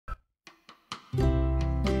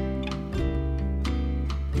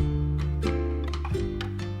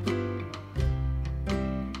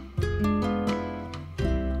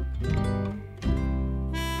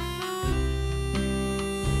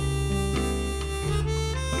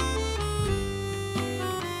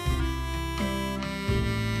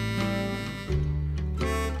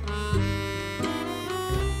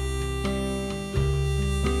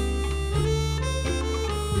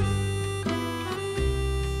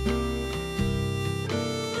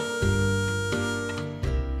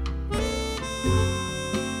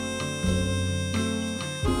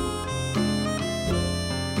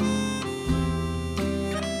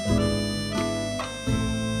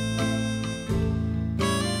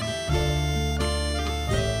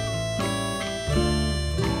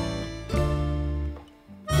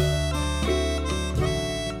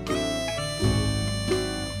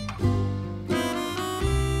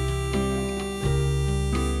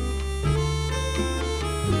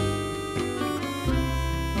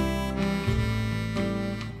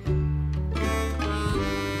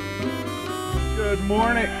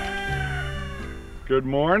morning. Good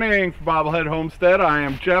morning for Bobblehead Homestead. I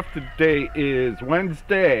am Jeff. Today is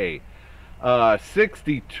Wednesday.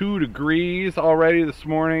 62 degrees already this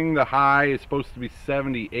morning. The high is supposed to be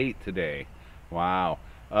 78 today. Wow.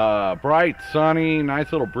 Bright, sunny,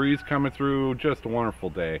 nice little breeze coming through. Just a wonderful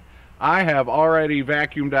day. I have already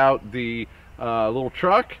vacuumed out the little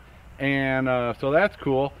truck, and so that's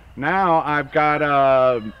cool. Now I've got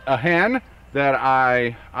a hen that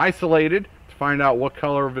I isolated to find out what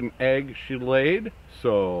color of an egg she laid.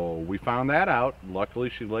 So we found that out. Luckily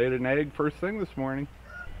she laid an egg first thing this morning.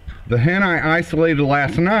 The hen I isolated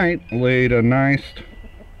last night laid a nice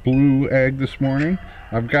blue egg this morning.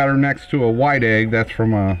 I've got her next to a white egg. That's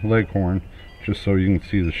from a leghorn, just so you can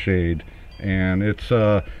see the shade. And it's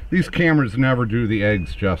these cameras never do the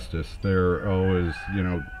eggs justice. They're always, you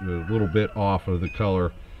know, a little bit off of the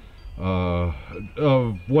color of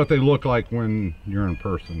what they look like when you're in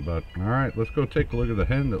person. But all right, let's go take a look at the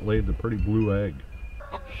hen that laid the pretty blue egg.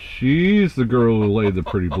 She's the girl who laid the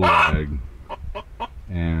pretty blue egg,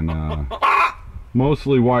 and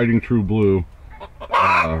mostly whiting true blue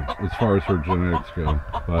as far as her genetics go.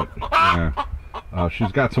 But yeah,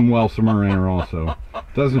 she's got some Welsimer in her also.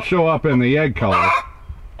 Doesn't show up in the egg color,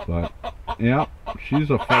 but yeah, she's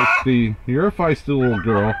a feisty. You're a feisty little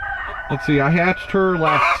girl. Let's see, I hatched her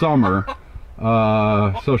last summer,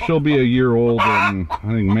 so she'll be a year old in, I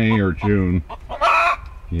think, May or June.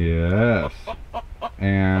 Yes.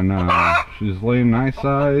 And she's laying nice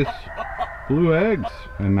size blue eggs,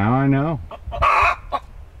 and now I know.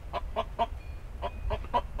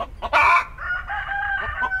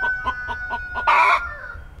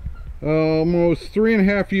 Almost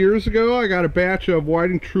 3.5 years ago, I got a batch of white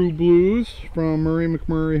and true blues from Murray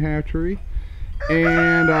McMurray Hatchery,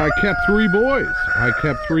 and I kept 3 boys. I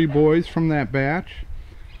kept 3 boys from that batch.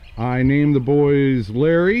 I named the boys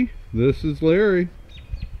Larry. This is Larry.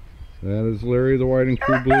 That is Larry, the white and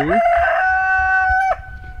true blue.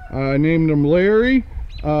 I named him Larry,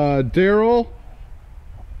 Daryl,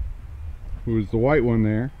 who is the white one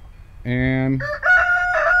there, and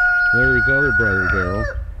Larry's other brother, Daryl,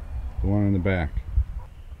 the one in the back.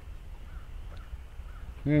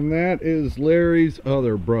 And that is Larry's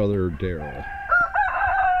other brother, Daryl.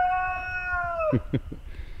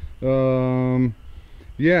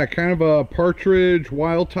 Yeah, kind of a partridge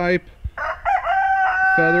wild type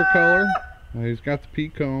feather color. He's got the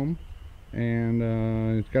peak comb, and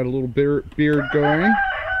he's got a little beard going.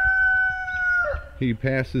 He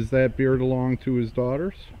passes that beard along to his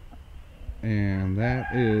daughters, and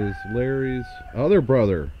that is Larry's other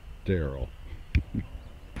brother, Daryl.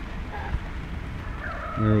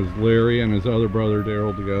 There's Larry and his other brother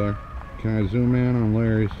Daryl together. Can I zoom in on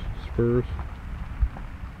Larry's spurs?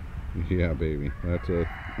 Yeah, baby, that's a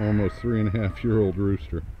almost 3.5-year-old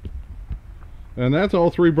rooster. And that's all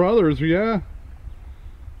 3 brothers, yeah.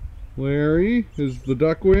 Larry is the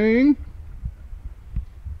duckwing.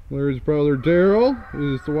 Larry's brother Daryl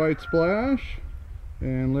is the white splash.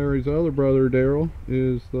 And Larry's other brother Daryl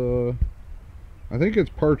is the, I think it's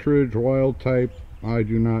partridge wild type. I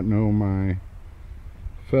do not know my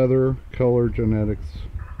feather color genetics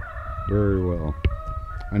very well.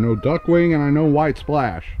 I know duckwing and I know white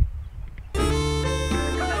splash.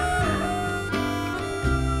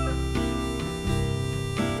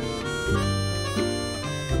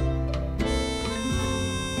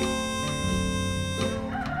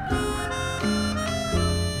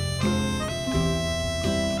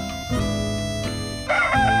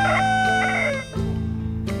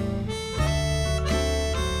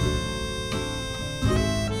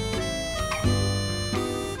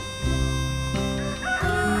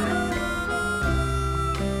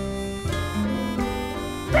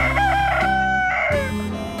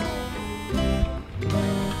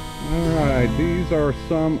 These are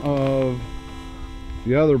some of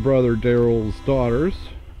the other brother Daryl's daughters.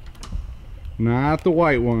 Not the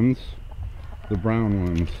white ones. The brown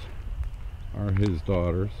ones are his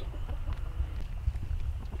daughters.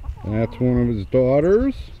 That's one of his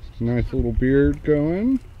daughters. Nice little beard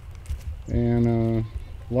going. And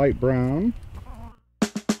light brown.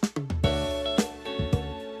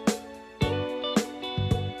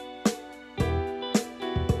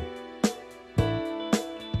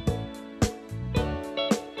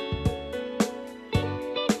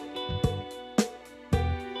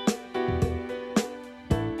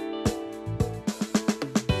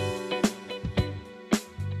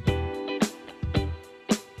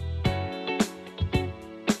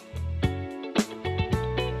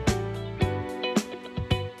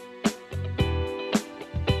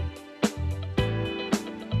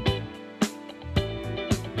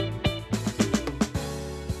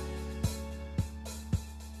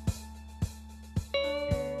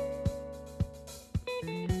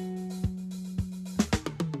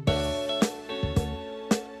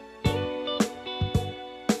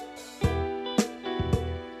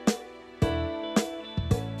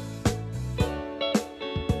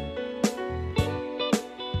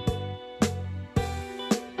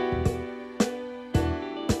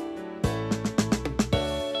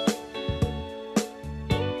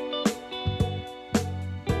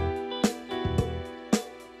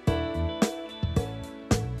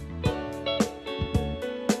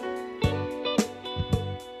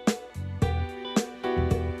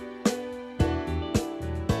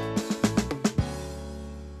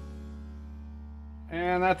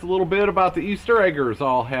 And that's a little bit about the Easter eggers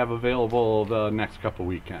I'll have available the next couple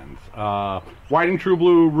weekends. Whiting True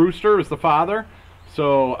Blue Rooster is the father.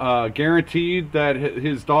 So guaranteed that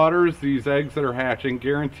his daughters, these eggs that are hatching,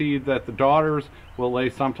 guaranteed that the daughters will lay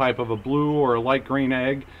some type of a blue or a light green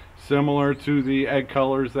egg, similar to the egg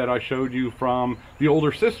colors that I showed you from the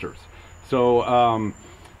older sisters. So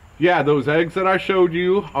yeah, those eggs that I showed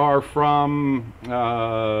you are from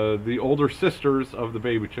the older sisters of the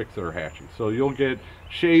baby chicks that are hatching. So you'll get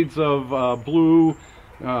shades of blue,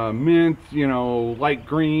 mint, you know, light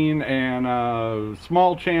green, and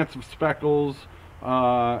small chance of speckles.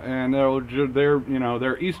 And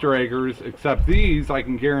they're Easter eggers, except these I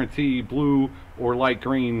can guarantee blue or light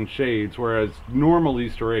green shades, whereas normal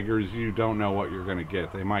Easter eggers you don't know what you're going to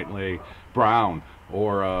get. They might lay brown,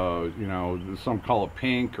 or you know, some call it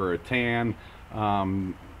pink or a tan.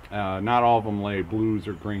 Not all of them lay blues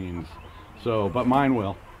or greens, so but mine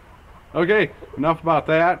will. Okay, enough about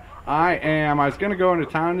that. I was going to go into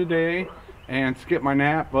town today and skip my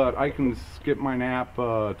nap, but I can skip my nap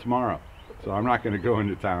tomorrow. So I'm not going to go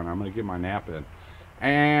into town. I'm going to get my nap in.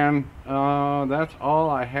 And that's all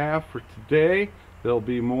I have for today. There'll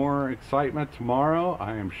be more excitement tomorrow,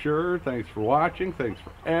 I am sure. Thanks for watching. Thanks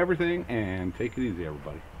for everything. And take it easy,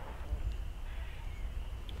 everybody.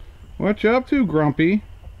 What you up to, Grumpy?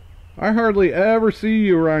 I hardly ever see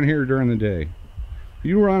you around here during the day.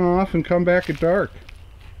 You run off and come back at dark.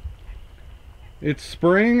 It's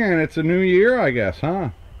spring and it's a new year, I guess, huh?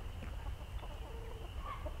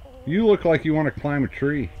 You look like you want to climb a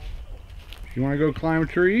tree. You want to go climb a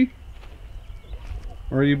tree?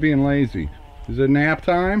 Or are you being lazy? Is it nap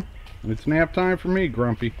time? It's nap time for me,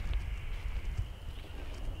 Grumpy.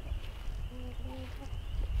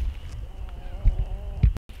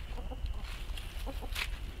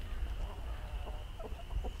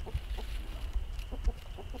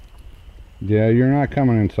 Yeah, you're not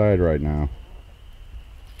coming inside right now.